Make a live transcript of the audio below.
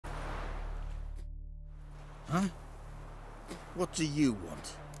Huh? What do you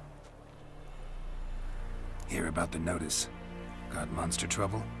want? Hear about the notice. Got monster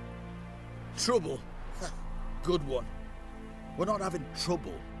trouble? Trouble? Good one. We're not having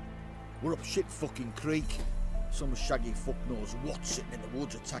trouble. We're up shit fucking creek. Some shaggy fuck knows what sitting in the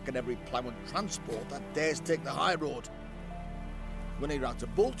woods attacking every plough and transport that dares take the high road. We're near out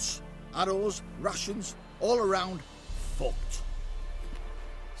of bolts, arrows, rations, all around, fucked.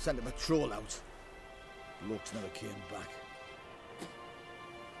 Sent a patrol out. Blokes never came back.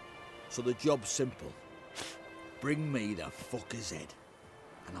 So the job's simple. Bring me the fucker's head,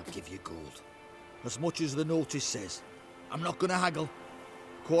 and I'll give you gold. As much as the notice says. I'm not gonna haggle.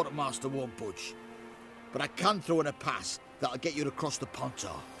 Quartermaster won't budge. But I can throw in a pass that'll get you across the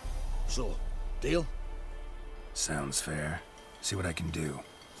Pontar. So, deal? Sounds fair. See what I can do.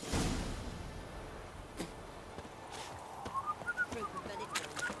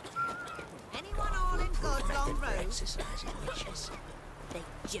 Anyone all in good long road? They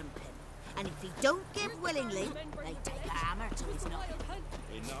jump him. And if he don't give willingly, they take a hammer to his knob.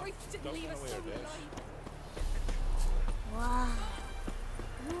 Wow.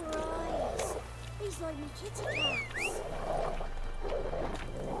 Your eyes. These like me kitty cats.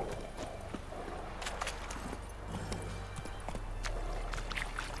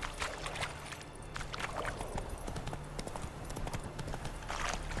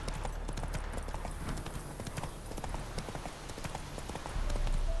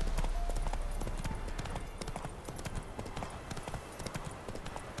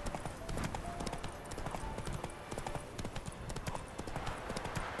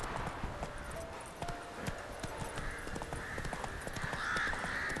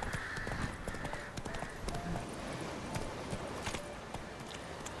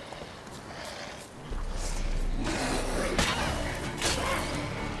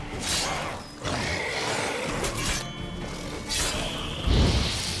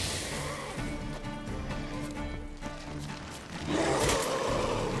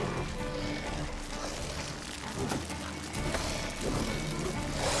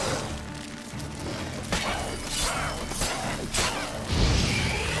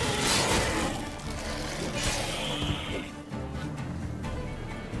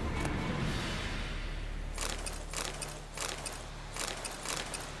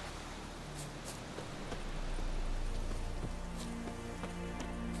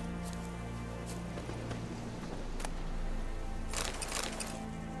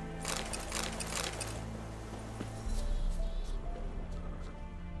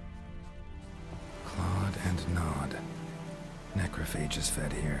 Necrophages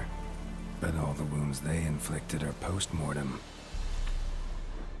fed here, but all the wounds they inflicted are post-mortem.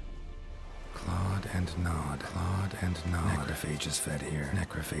 Clawed and gnawed, clawed and gnawed. Necrophages fed here,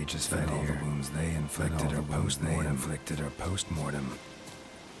 necrophages fed here. All the wounds they inflicted are post-mortem.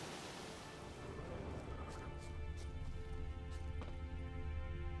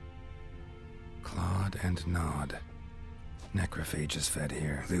 Clawed and gnawed. Necrophages fed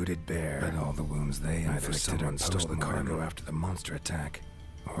here, looted bare, but all the wounds they inflicted are stole the cargo after the monster attack,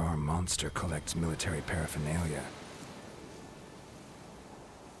 or our monster collects military paraphernalia.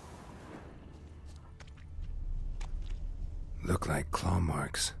 Look like claw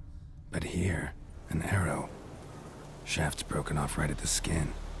marks, but here, an arrow. Shaft's broken off right at the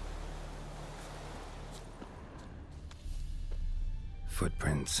skin.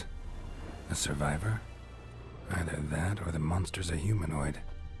 Footprints. A survivor? Either that or the monster's a humanoid.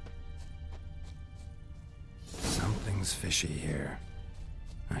 Something's fishy here.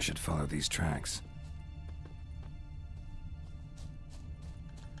 I should follow these tracks.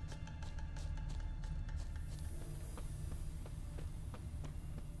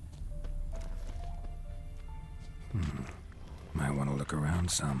 Might want to look around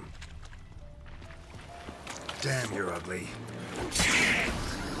some. Damn, you're ugly.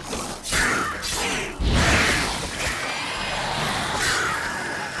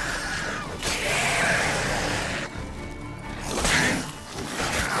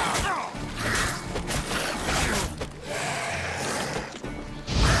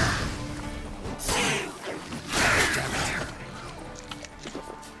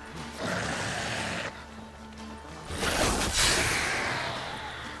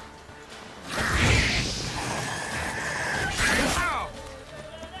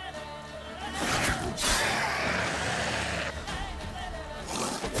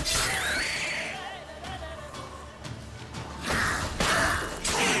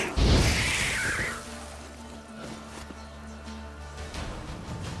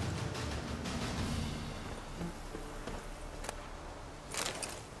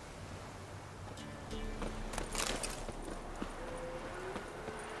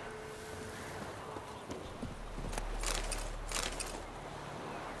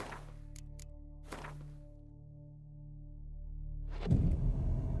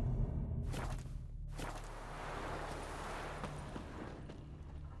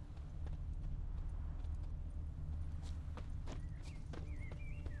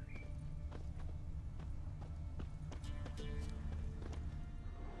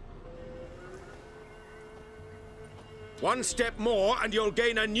 One step more and you'll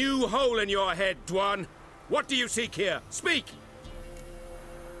gain a new hole in your head, Dwan. What do you seek here? Speak!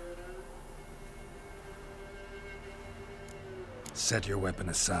 Set your weapon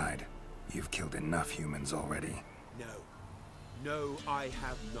aside. You've killed enough humans already. No. No, I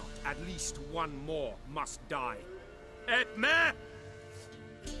have not. At least one more must die. Etme!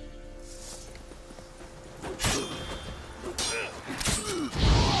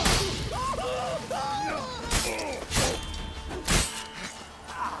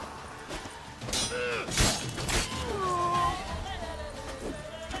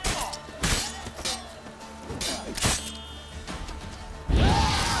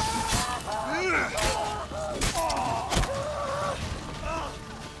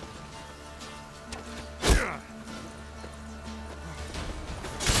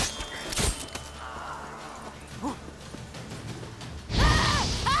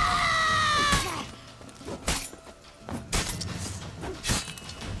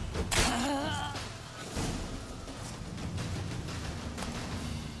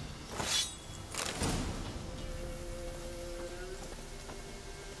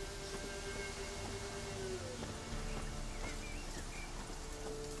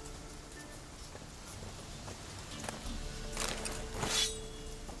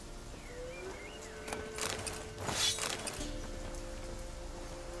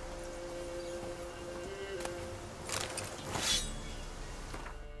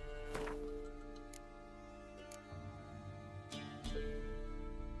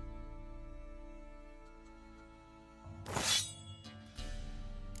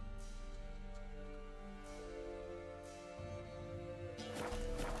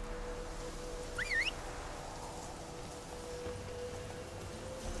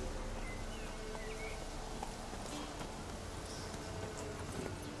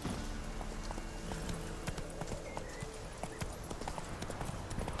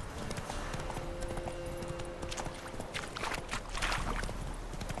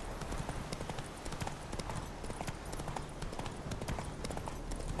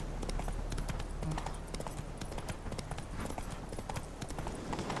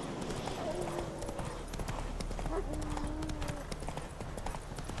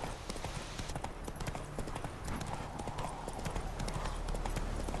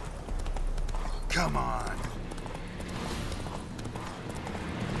 Come on.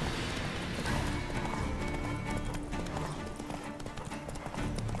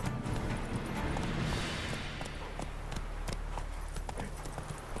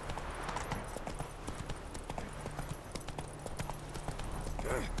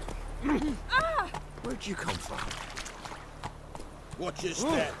 Where'd you come from? Watch your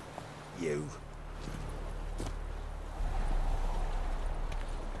step. You.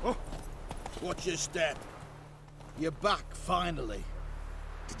 Watch your step. You're back, finally.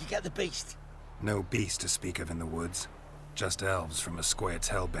 Did you get the beast? No beast to speak of in the woods. Just elves from a Square's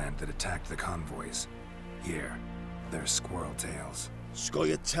hellband that attacked the convoys. Here, they're squirrel tails.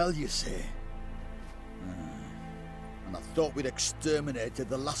 Scoia'tael, you say? And I thought we'd exterminated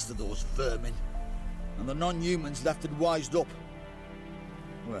the last of those vermin. And the non-humans left it wised up.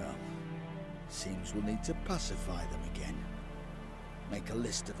 Well, seems we'll need to pacify them again. Make a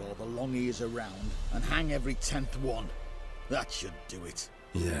list of all the long ears around and hang every 10th one. That should do it.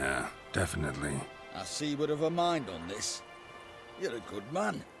 Yeah, definitely. I see you would have a mind on this. You're a good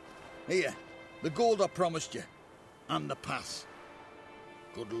man. Here, the gold I promised you. And the pass.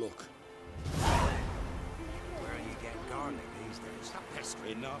 Good luck. Where are you getting garlic these days? Stop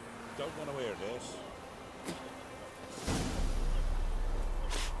pestering. Enough. Don't want to hear this.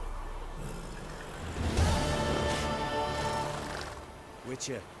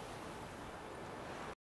 Witcher,